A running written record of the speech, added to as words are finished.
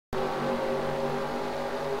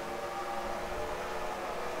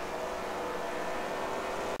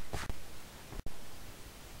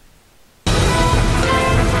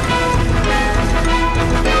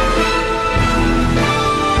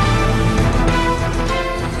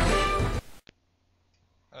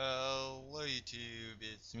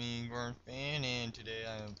It's me, Gordon Fan, and today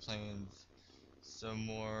I am playing some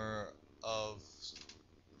more of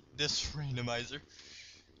this randomizer.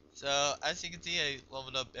 So, as you can see, I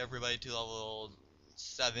leveled up everybody to level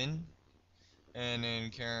 7, and then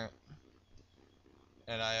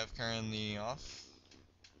I have currently off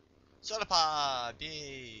Soda Pop,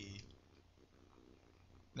 yay!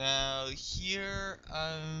 Now, here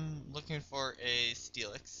I'm looking for a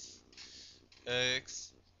Steelix.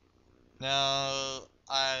 Now,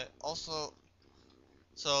 I also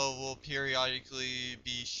will periodically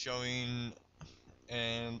be showing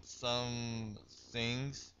and some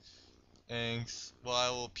things, and well, I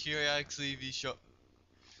will periodically be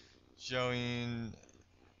showing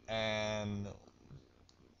and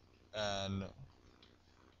and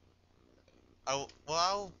I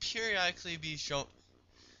will periodically be showcasing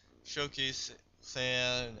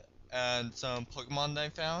and some Pokemon that I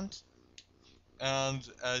found. And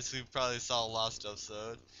as you probably saw last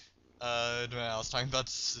episode, when I was talking about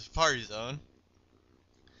the Safari Zone,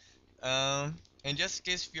 and just in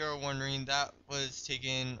case if you're wondering, that was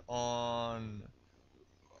taken on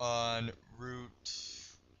Route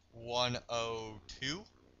 102.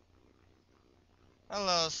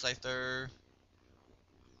 Hello, Scyther.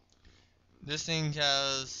 This thing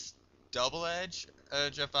has double edge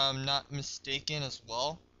if I'm not mistaken as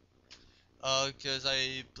well. Cause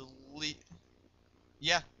I believe,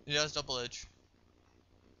 yeah, it has double edge.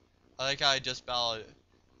 I like how I just battled it,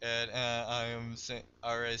 and I am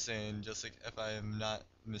already saying just like if I am not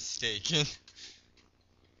mistaken.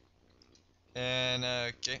 And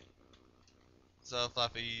okay, so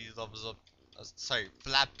Flappy levels up.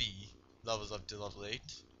 Flappy levels up to level 8.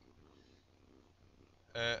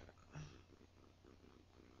 Uh,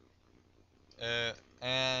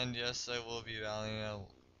 and yes, I will be valuing a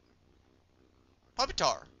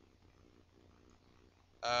Pupitar.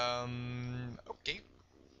 Okay.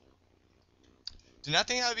 Do not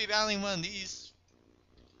think I'll be battling one of these.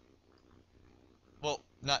 Well,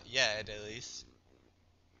 not yet, at least.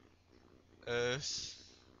 Uh,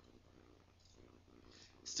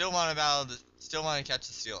 still want to still want to catch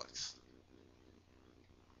the Steelix.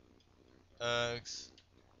 Uh,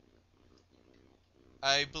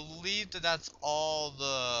 I believe that that's all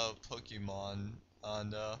the Pokemon on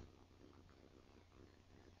the.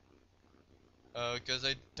 Because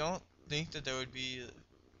I don't think that there would be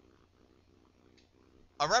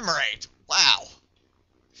a Remoraid. Wow.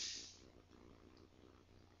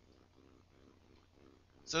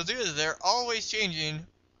 So it's either they're always changing,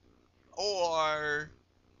 or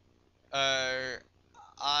I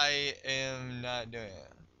am not doing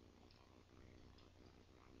it.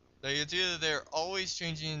 Like it's either they're always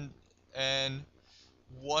changing and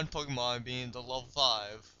one Pokemon being the level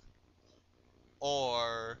 5,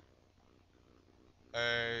 or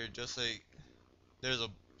just like there's a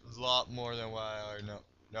lot more than what I already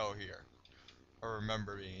know here or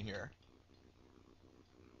remember being here.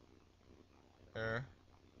 Er,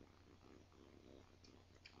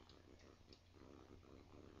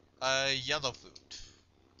 Yellow Flute.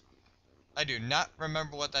 I do not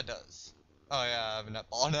remember what that does. Oh yeah, I have a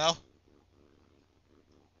netball now.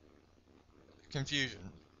 Confusion.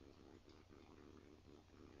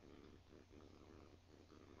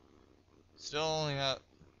 Still only have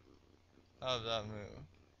that move.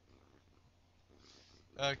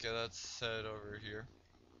 Okay, let's head over here.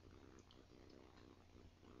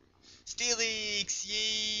 Steelix!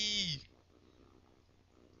 Yee!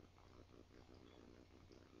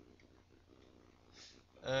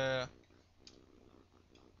 Uh,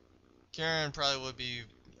 Karen probably would be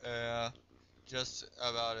just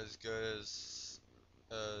about as good as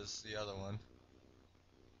the other one.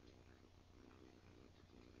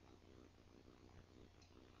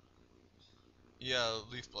 Yeah,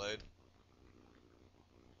 Leaf Blade.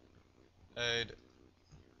 And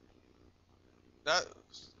that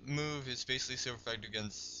move is basically super effective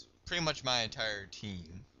against pretty much my entire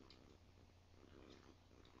team.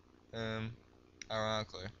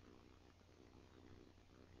 Ironically.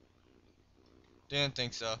 Didn't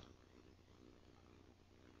think so.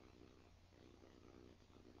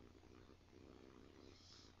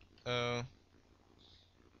 Oh,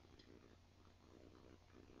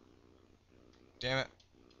 damn it.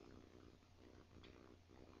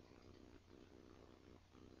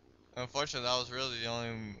 Unfortunately, that was really the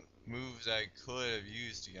only moves I could have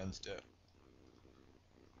used against it.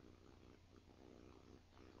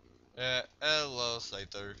 Hello,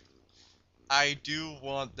 Scyther. I do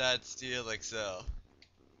want that Steelix though.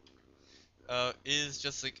 It is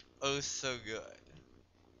just like oh so good.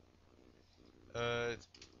 Uh,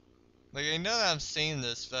 like I know that I'm saying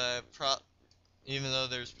this, but even though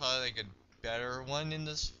there's probably like better one in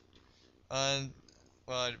this, better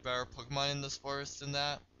Pokemon in this forest than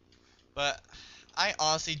that. But I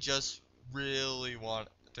honestly just really want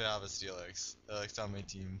to have a Steelix on my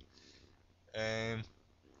team. And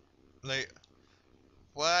like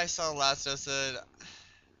what I saw last episode,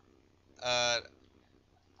 uh,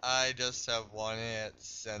 I just have wanted it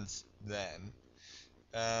since then.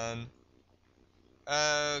 And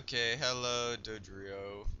okay, hello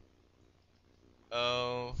Dodrio.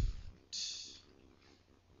 Oh,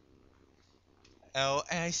 oh,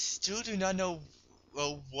 and I still do not know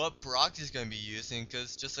what Brock is gonna be using,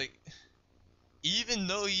 cause just like even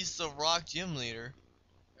though he's the Rock gym leader,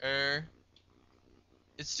 er,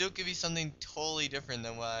 it still could be something totally different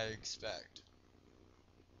than what I expect.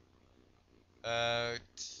 Uh,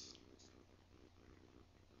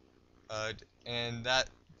 uh, and that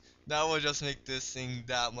will just make this thing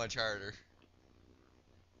that much harder.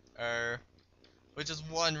 Er, which is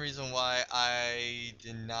one reason why I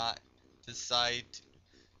did not decide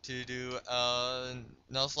to do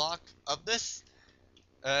Nuzlocke of this.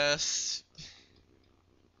 Uh,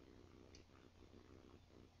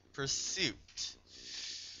 Pursuit.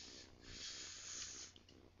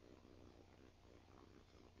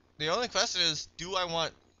 The only question is,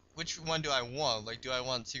 which one do I want? Like, do I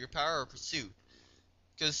want Secret Power or Pursuit?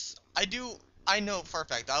 Because I know for a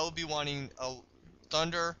fact I will be wanting a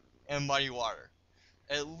Thunder and Muddy Water,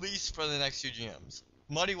 at least for the next two gyms.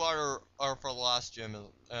 Muddy Water are for the last gym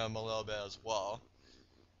a little bit as well.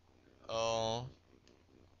 Oh,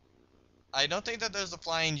 I don't think that there's a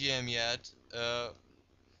flying gym yet.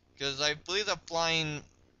 Because I believe the flying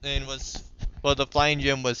thing was, well, the flying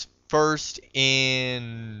gym was first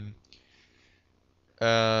in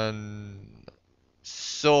um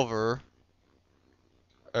silver,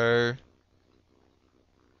 or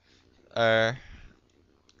or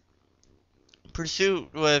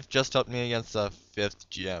Pursuit would have just helped me against the fifth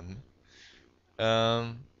gym.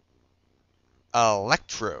 Um,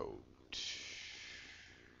 Electrode.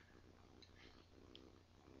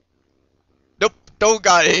 Nope, don't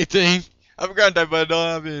got anything. I'm gonna die, but I don't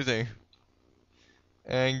have anything.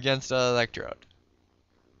 And against the Electrode.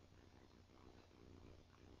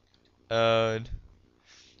 Uh,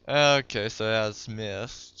 okay, so that's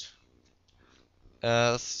missed.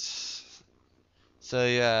 So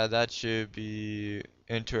yeah, that should be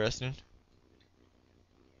interesting.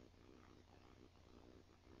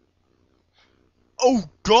 Oh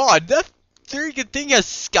god, that freaking thing has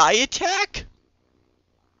sky attack?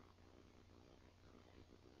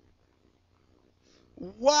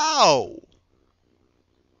 Wow!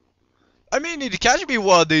 I may need to catch me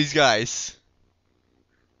one of these guys.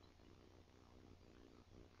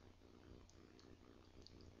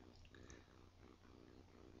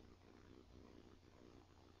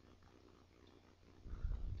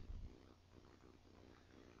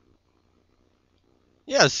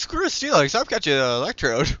 Yeah, screw Steelix, I'll catch an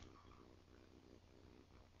Electrode.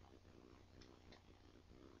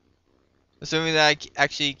 Assuming that I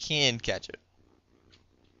actually can catch it.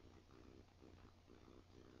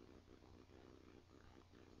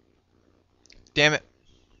 Damn it.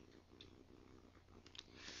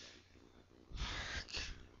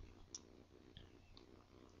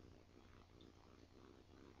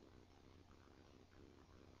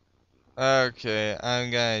 Okay,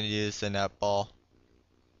 I'm gonna use the netball.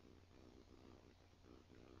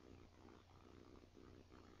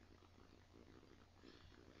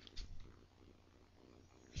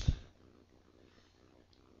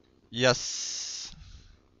 Yes.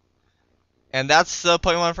 And that's the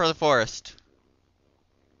Pokemon for the forest.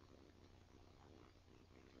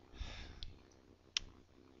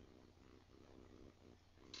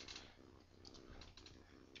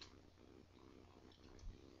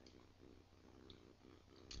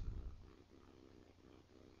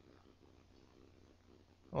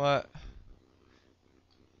 What?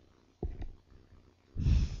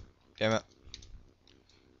 Damn it.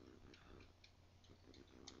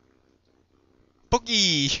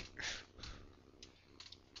 Pokey!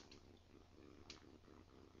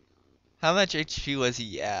 How much HP was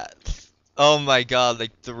he at? Oh my god,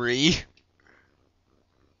 like 3?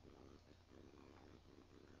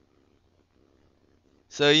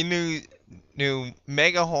 So you knew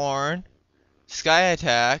Mega Horn, Sky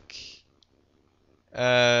Attack,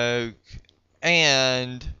 uh,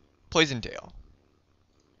 and Poison Tail.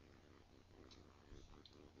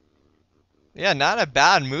 Yeah, not a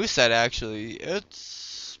bad moveset actually.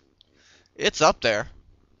 It's up there.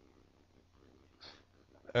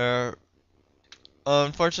 Uh,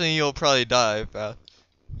 Unfortunately you'll probably die, but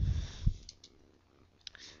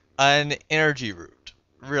an energy root,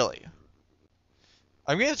 really.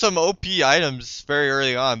 I'm getting some OP items very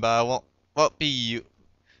early on, but I won't be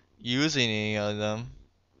using any of them.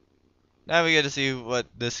 Now we get to see what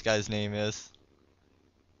this guy's name is.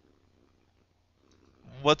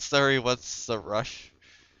 What's the hurry? What's the rush?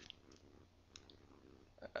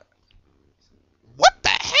 What the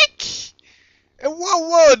heck? And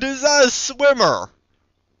whoa, is that a swimmer?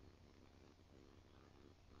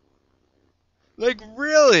 Like,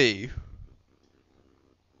 really?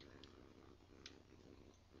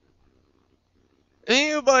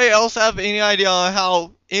 Anybody else have any idea on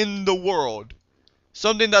how in the world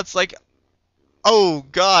something that's like, oh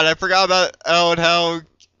god, I forgot about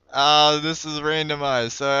how this is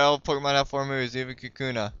randomized. So all Pokemon have 4 moves, even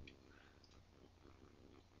Kakuna.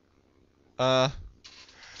 Uh,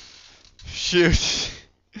 shoot.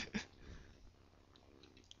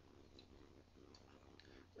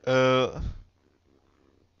 uh,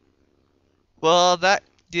 well, that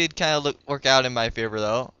did kind of work out in my favor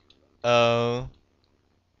though. Uh,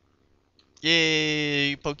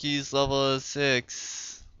 yay, Poke's level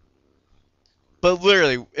 6. But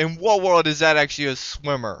literally, in what world is that actually a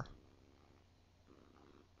swimmer?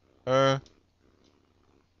 Uh,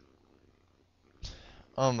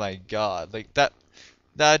 oh my god, like that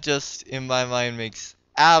just in my mind makes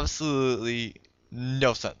absolutely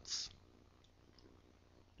no sense.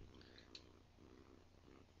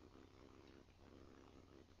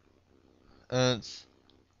 Uh,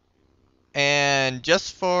 and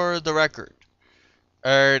just for the record,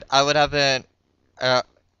 I would have uh,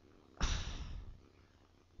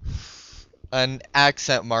 an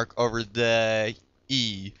accent mark over the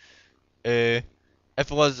E, if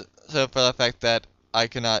it was so for the fact that I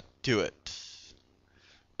cannot do it.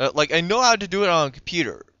 Like I know how to do it on a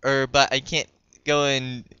computer, but I can't go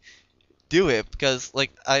and do it because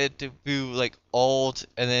like I had to do like Alt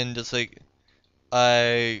and then just like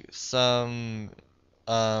some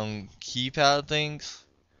keypad things,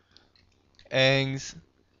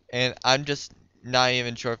 and I'm just not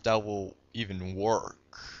even sure if that will even work.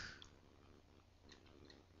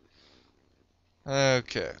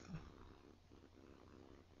 Okay.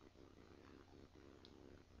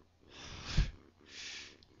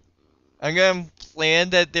 I'm gonna plan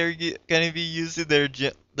that they're gonna be using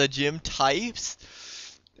the gym types.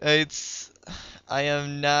 It's I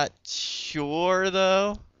am not sure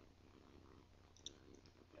though.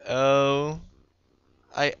 Oh,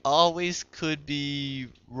 I always could be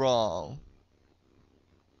wrong.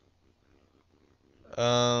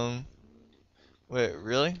 Um, wait,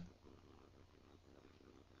 really?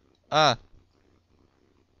 Ah,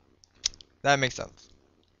 that makes sense.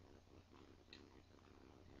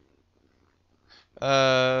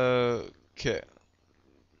 Okay.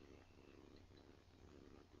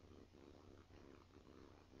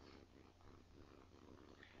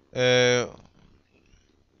 Uh,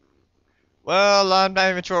 well, I'm not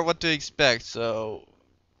even sure what to expect, so,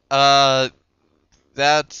 uh,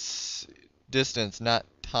 that's distance, not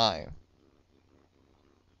time.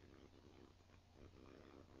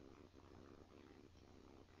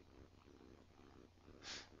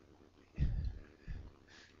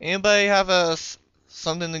 Anybody have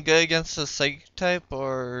something to go against a psychic type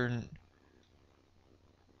or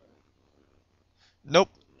nope?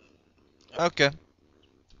 Okay.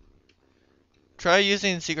 Try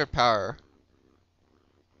using secret power.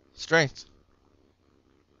 Strength,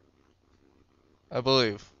 I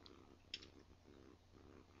believe.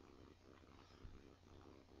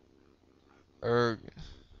 Or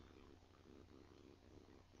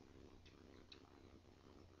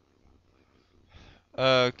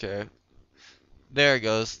okay. There it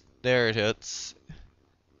goes. There it hits.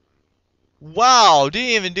 Wow, didn't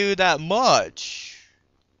even do that much.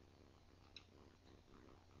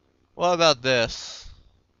 What about this?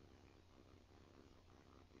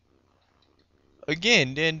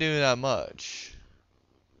 Again, didn't do that much.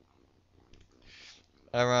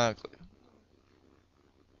 Ironically.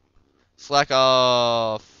 Slack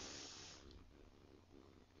off.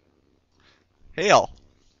 Hail.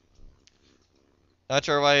 Not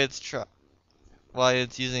sure why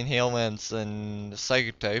it's using Hailments and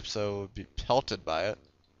Psychic type, so it would be pelted by it.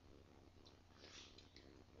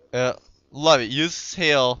 Uh, love it. Use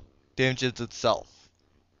Hail, damages itself.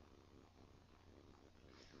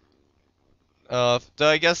 Though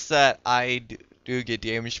I guess that I do get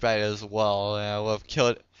damaged by it as well, and I would have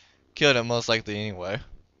killed it most likely anyway.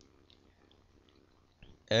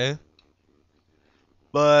 Eh?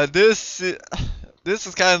 But this is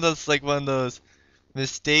kind of just like one of those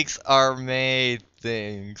mistakes are made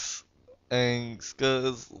things,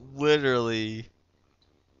 cause literally,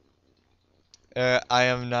 I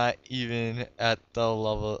am not even at the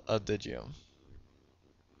level of the gym.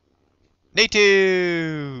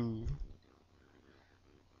 Native!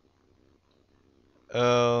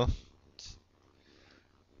 Oh.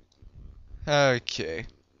 Okay.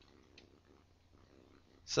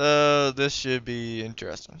 So this should be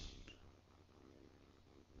interesting.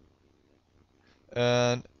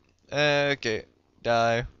 And okay,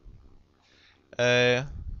 die. And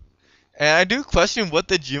I do question what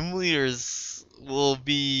the gym leaders will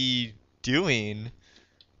be doing,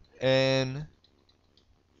 and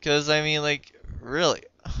because I mean, like, really.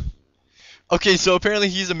 Okay, so apparently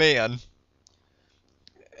he's a man,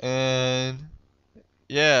 and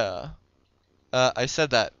yeah, I said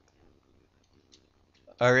that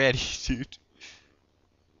already, dude.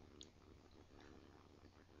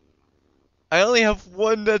 I only have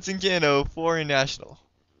one that's in Kano, four in National.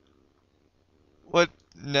 What?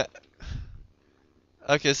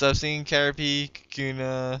 Okay, so I've seen Caterpie,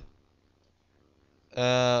 Kakuna,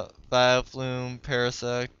 Vileplume,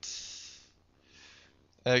 Parasect,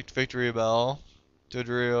 Victory Bell,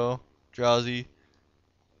 Dodrio, Drowsy.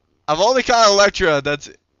 I've only caught Electra that's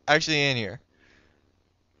actually in here.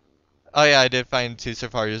 Oh yeah, I did find two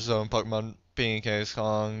Safari Zone Pokemon being in King's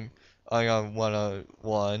Kong, on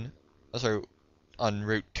 101. Oh, sorry, on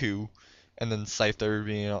Route 2, and then Scyther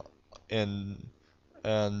being in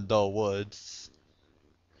the woods.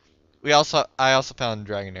 I also found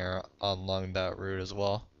Dragonair along that route as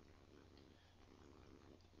well.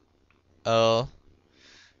 Oh,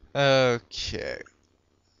 okay.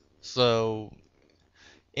 So,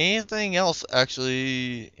 anything else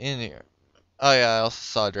actually in here? Oh yeah, I also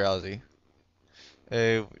saw Drowsy.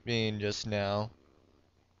 Being just now.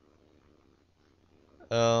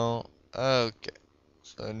 Oh, okay.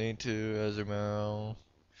 So I need to Azumarill.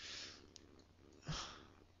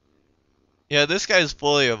 Yeah, this guy's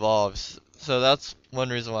fully evolved, so that's one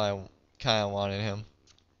reason why I kind of wanted him.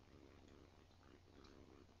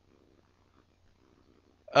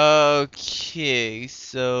 Okay,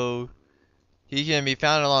 so he can be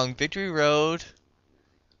found along Victory Road.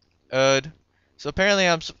 So apparently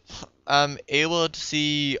I'm able to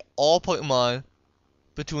see all Pokemon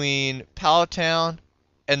between Pallet Town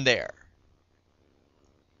and there,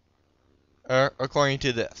 according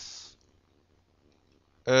to this.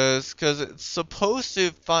 It's because it's supposed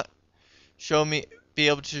to show me, be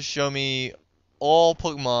able to show me all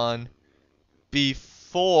Pokemon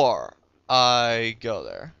before I go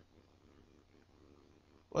there.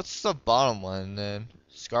 What's the bottom one then?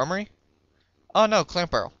 Skarmory? Oh no,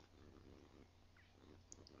 Clamperl.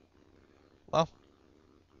 Well,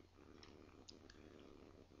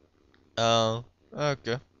 oh,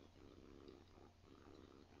 okay.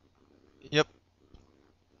 Yep.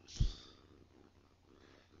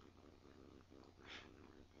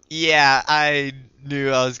 Yeah, I knew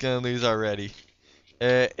I was gonna lose already.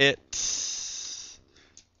 It's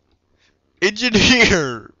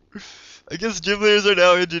engineer. I guess gym leaders are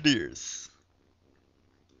now engineers.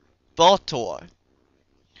 Baltoy.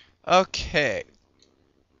 Okay.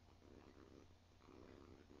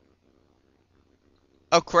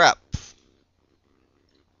 Oh crap.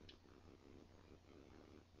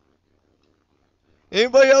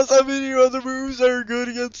 Anybody else have any other moves that are good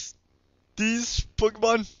against these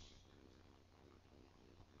Pokemon?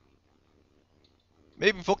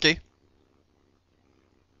 Maybe Poke.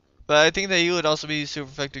 But I think that you would also be super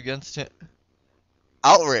effective against him.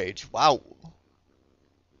 Outrage. Wow.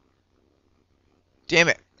 Damn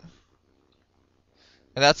it.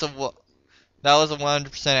 And that was a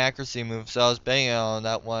 100% accuracy move, so I was betting on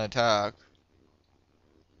that one attack.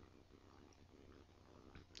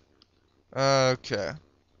 Okay.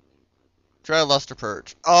 Try Luster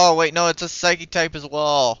Purge. Oh, wait, no, it's a Psychic type as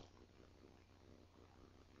well.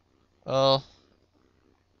 Oh,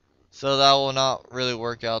 so that will not really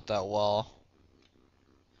work out that well.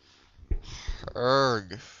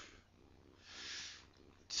 Erg.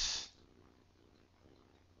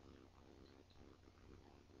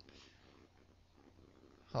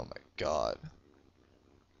 Oh my god.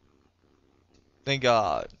 Thank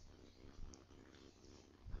god.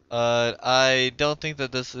 I don't think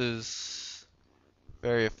that this is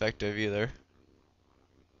very effective either.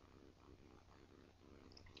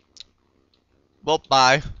 Well,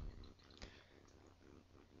 bye.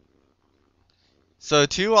 So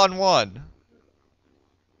 2-on-1.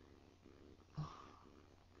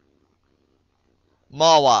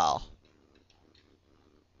 Mawhile.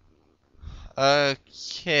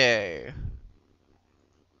 Okay.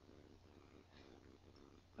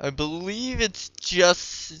 I believe it's just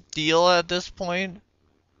Steel at this point.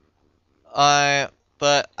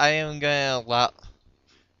 But I am gonna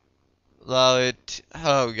allow it.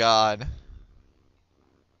 Oh god.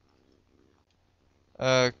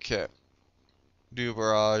 Okay. do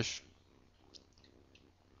barrage.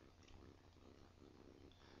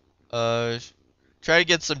 Try to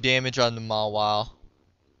get some damage on the Mawhile.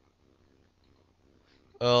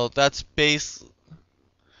 Well, that's base.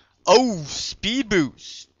 Oh, speed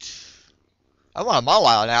boost. I want a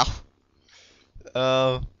Mawhile now.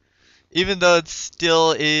 Um, Even though it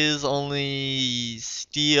still is only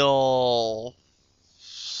steel.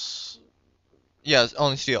 Yeah, it's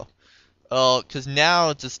only steel. Cause now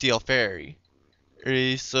it's a steel fairy.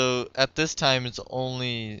 So at this time it's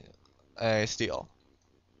only steel.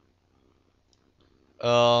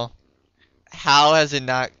 Uh, how has it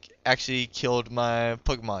not actually killed my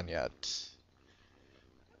Pokemon yet?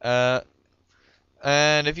 Uh,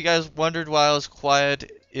 and if you guys wondered why I was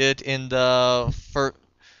quiet it in the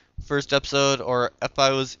first episode, or if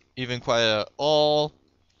I was even quiet at all,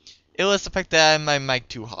 it was the fact that I had my mic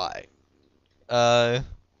too high. Uh,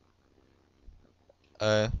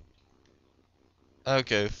 uh,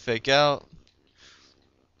 okay, fake out.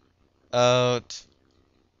 Out.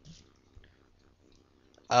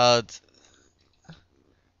 Out.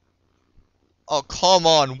 Oh, come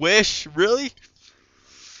on, Wish? Really?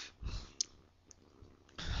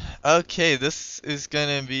 Okay, this is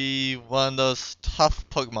gonna be one of those tough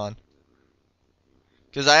Pokemon.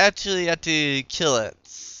 Because I actually had to kill it.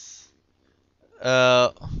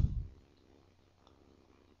 Uh,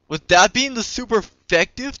 with that being the super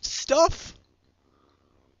effective stuff?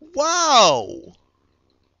 Wow!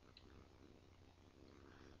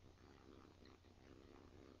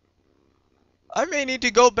 I may need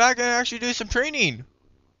to go back and actually do some training.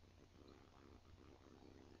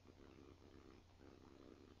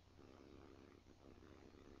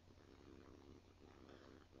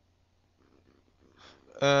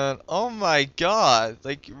 And oh my god,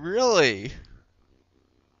 like really?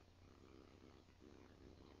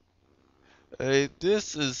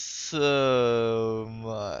 This is so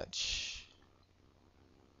much.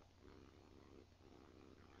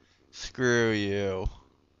 Screw you.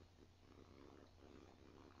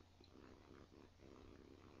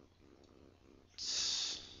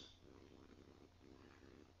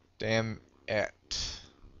 Damn it.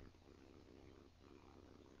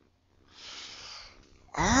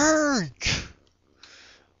 Arg!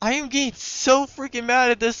 I am getting so freaking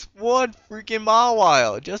mad at this one freaking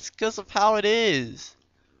Mawhile just because of how it is.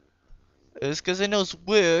 It's because it knows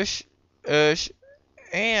Wish, and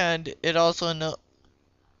it also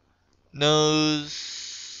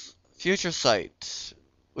knows Future Sight,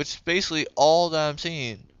 which is basically all that I'm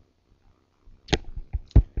seeing.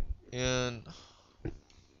 And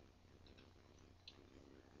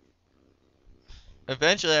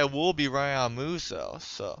eventually I will be running out of moves though,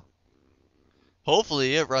 so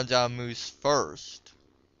hopefully it runs out of moves first.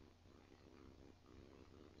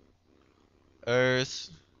 Earth.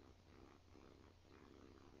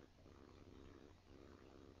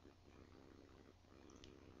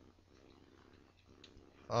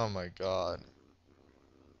 Oh my god.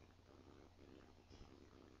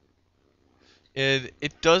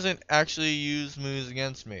 It doesn't actually use moves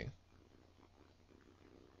against me.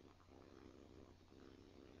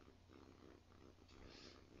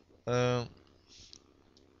 Um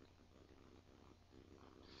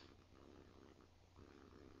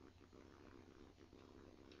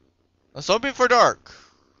I'm hoping for dark.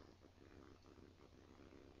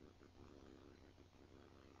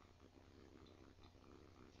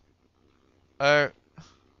 Uh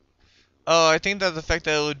oh, I think that the fact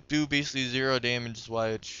that it would do basically 0 damage is why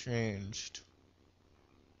it changed.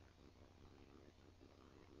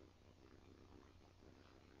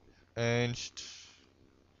 And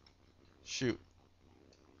shoot.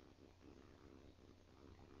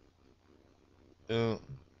 Uh,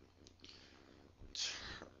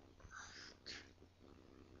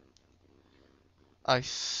 I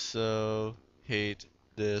so hate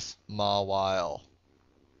this Mawhile.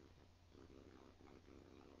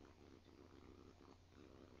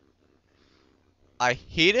 I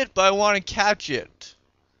hate it, but I want to catch it.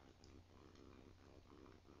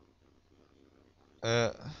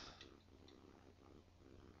 Uh,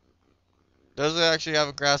 does it actually have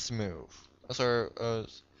a grass move? That's our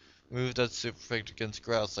move that's super effective against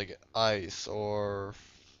grass, like ice or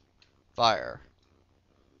fire.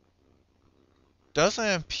 Doesn't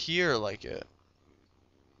appear like it.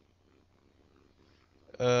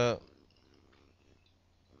 Uh,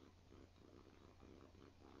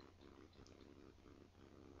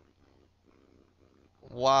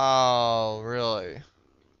 wow, really?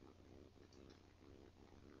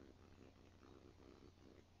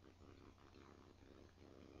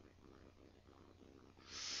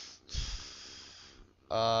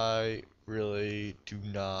 I really do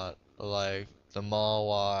not like The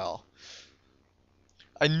Mawhile.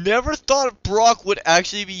 I never thought Brock would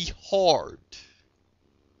actually be hard.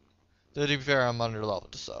 To be fair, I'm under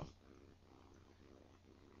leveled, so.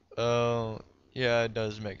 Oh, yeah, it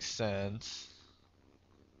does make sense.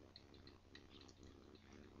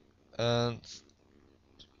 And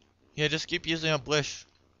yeah, just keep using a Blish.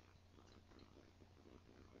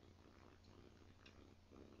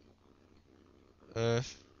 Uh,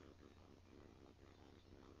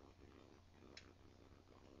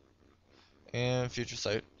 and Future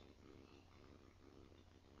Sight.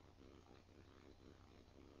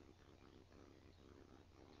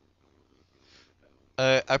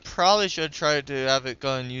 I probably should try to have it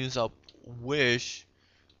go and use up Wish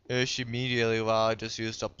immediately while I just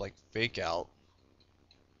used up like Fake Out.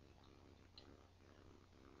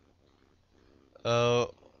 Uh,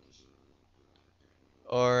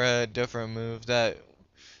 or a different move that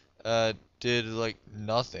did like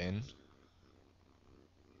nothing.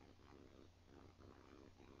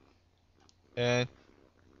 And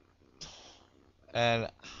and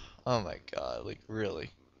oh my god, like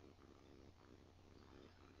really.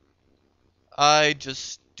 I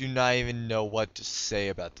just do not even know what to say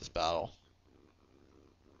about this battle.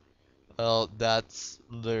 Well, that's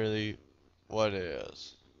literally what it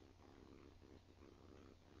is.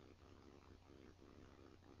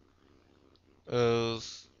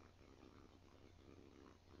 Is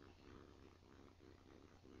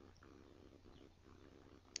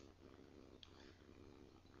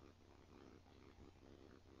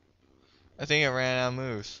I think it ran out of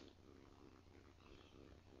moves.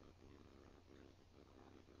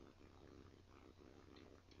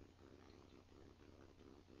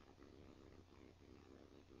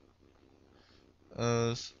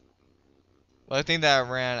 Well, I think that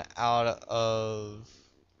ran out of.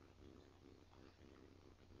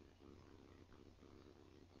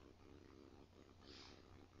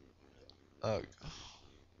 Oh,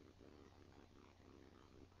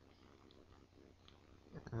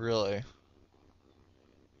 really?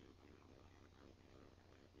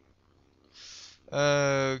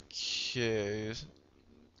 Okay.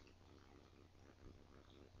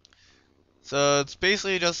 So it's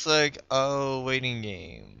basically just like a waiting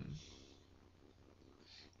game.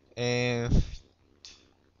 And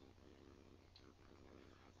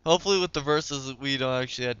hopefully with the verses we don't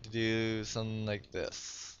actually have to do something like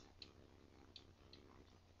this.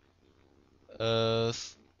 Uh,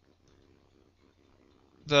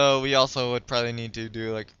 though we also would probably need to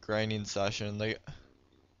do like a grinding session. Like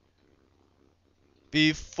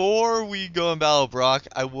before we go and battle Brock,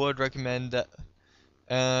 I would recommend that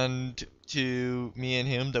and to me and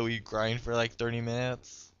him that we grind for like 30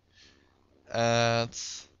 minutes. And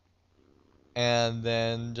and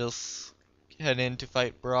then just head in to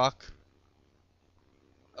fight Brock.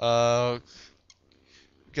 Uh,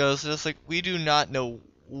 because just like we do not know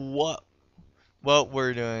what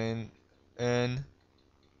we're doing, and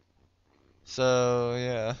so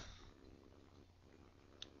yeah.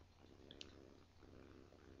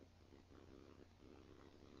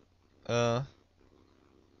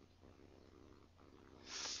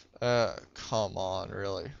 Uh, come on,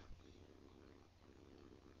 really.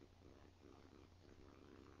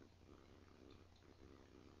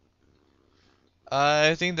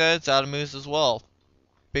 I think that it's out of moves as well,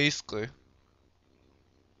 basically.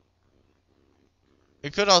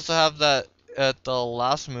 It could also have that at the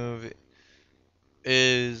last move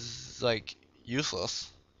is like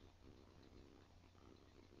useless.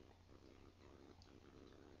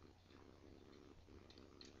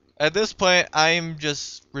 At this point, I'm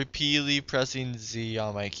just repeatedly pressing Z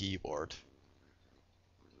on my keyboard.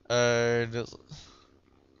 Uh,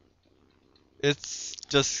 it's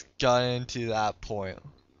just gotten to that point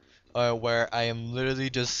where I am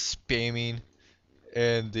literally just spamming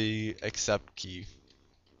in the accept key.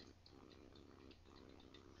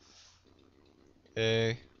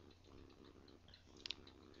 Eh,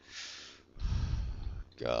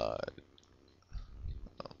 God.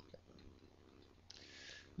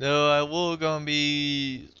 No, I will gonna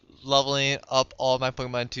be leveling up all my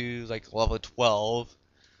Pokemon to like level 12,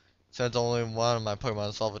 since only one of my Pokemon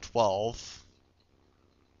is level 12.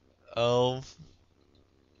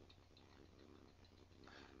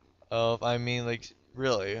 Of, I mean, like,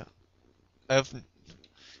 really. If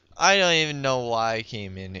I don't even know why I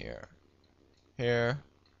came in here,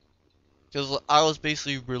 because I was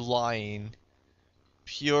basically relying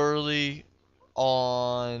purely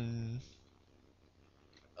on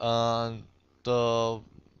on the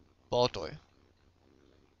Baltoy.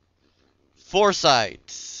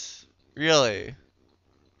 Foresight, really.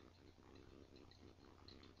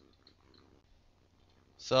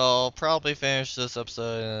 So I'll probably finish this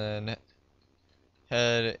episode and then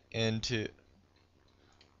head into,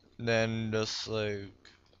 then just like,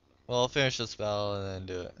 well, I'll finish this battle and then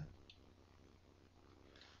do it.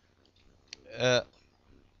 Uh,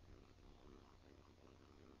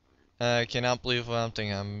 I cannot believe what I'm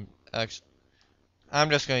thinking. I'm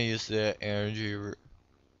just gonna use the energy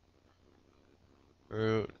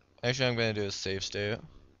route. Actually, I'm gonna do a save state.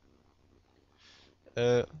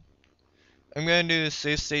 Uh, I'm gonna do a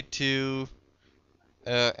save state 2,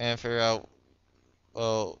 and figure out,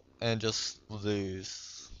 oh, and just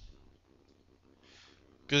lose.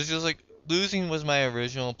 Cause just like losing was my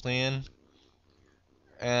original plan,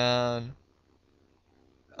 and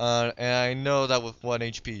and I know that with 1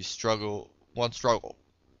 HP, one struggle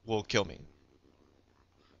will kill me.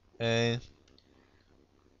 And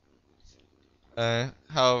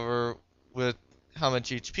however, with how much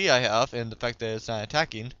HP I have and the fact that it's not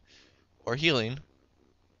attacking or healing,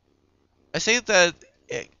 I say that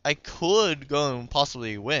I could go and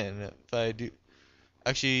possibly win if I do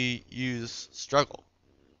actually use struggle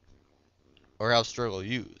or have struggle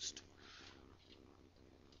used.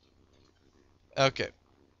 Okay,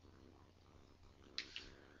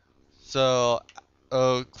 so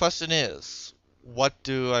question is, what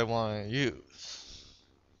do I want to use?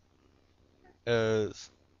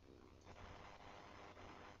 Is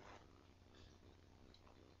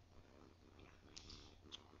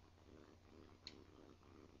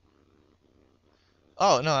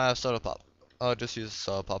Oh no, I have soda pop. I'll just use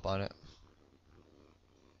soda pop on it.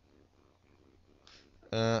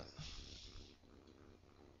 Uh,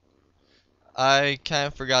 I kind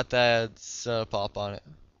of forgot that I had soda pop on it.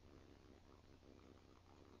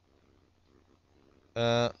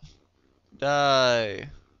 Uh, Die.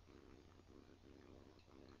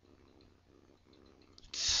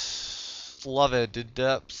 Love it. Did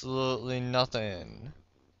absolutely nothing.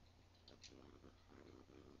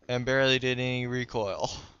 And barely did any recoil.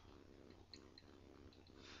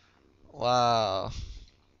 Wow.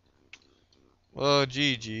 Well,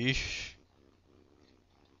 GG.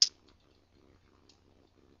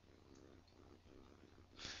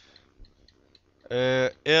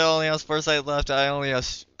 It only has foresight left. I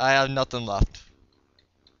have nothing left.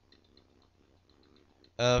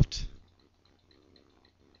 Left.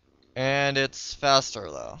 And it's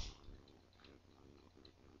faster though.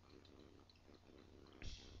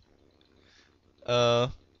 Uh,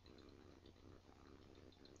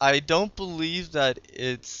 I don't believe that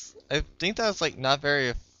I think that's like not very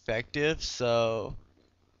effective, so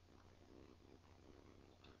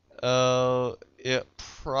it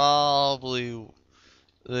probably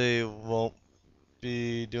they won't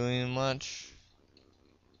be doing much.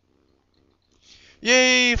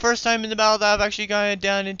 Yay! First time in the battle that I've actually gotten it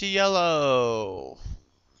down into yellow.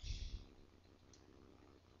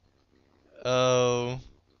 Oh,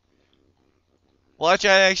 watch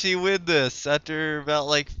I actually win this after about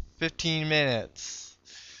like 15 minutes.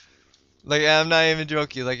 Like I'm not even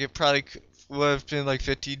joking. Like it probably would have been like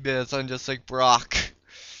 15 minutes on just like Brock,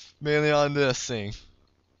 mainly on this thing.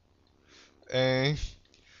 And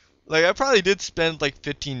like I probably did spend like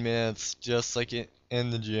 15 minutes just like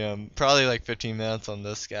in the gym. Probably like 15 minutes on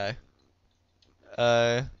this guy.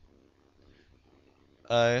 Uh,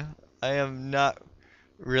 I I am not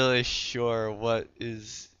really sure what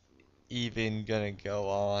is even gonna go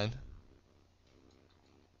on.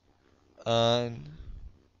 Um,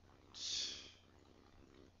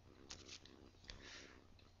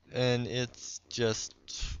 and it's just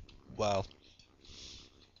wow.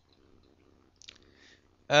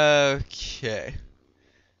 Okay,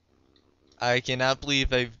 I cannot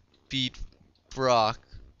believe I beat Brock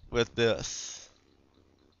with this.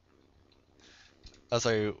 I'm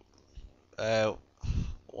sorry. Uh,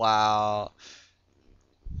 wow.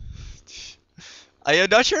 I am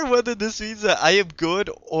not sure whether this means that I am good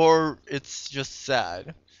or it's just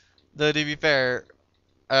sad. Though to be fair,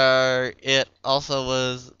 it also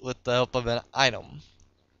was with the help of an item.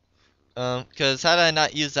 Because had I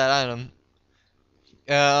not used that item,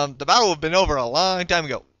 the battle would have been over a long time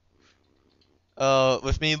ago.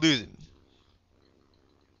 With me losing.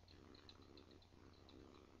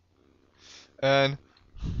 And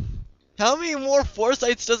how many more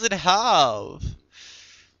foresights does it have?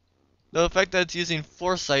 The fact that it's using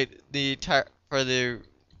foresight the entire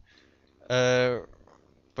uh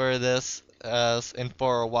for this and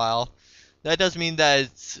for a while, that does mean that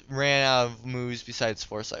it's ran out of moves besides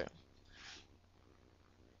foresight.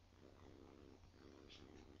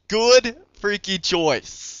 Good freaky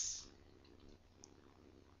choice.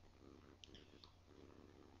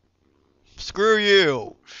 Screw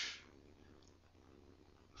you.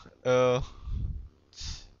 Uh,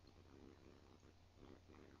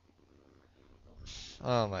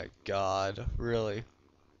 Oh my god, really?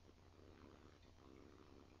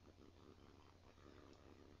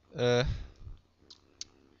 Uh,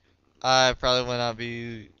 I probably will not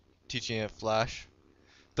be teaching it Flash.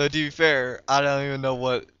 Though to be fair, I don't even know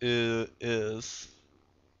what it is.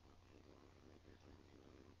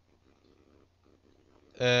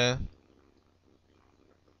 Uh,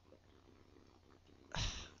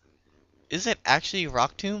 is it actually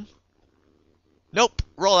Rock Tomb? Nope,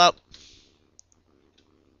 roll out.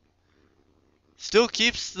 Still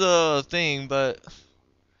keeps the thing, but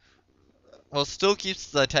well, still keeps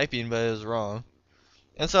the typing, but is wrong.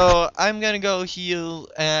 And so I'm gonna go heal,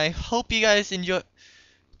 and I hope you guys enjoyed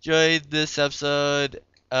this episode.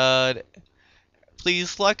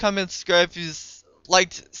 Please like, comment, subscribe if you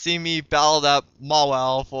liked seeing me battle that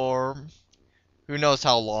Mawhile for who knows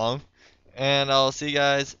how long. And I'll see you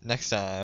guys next time.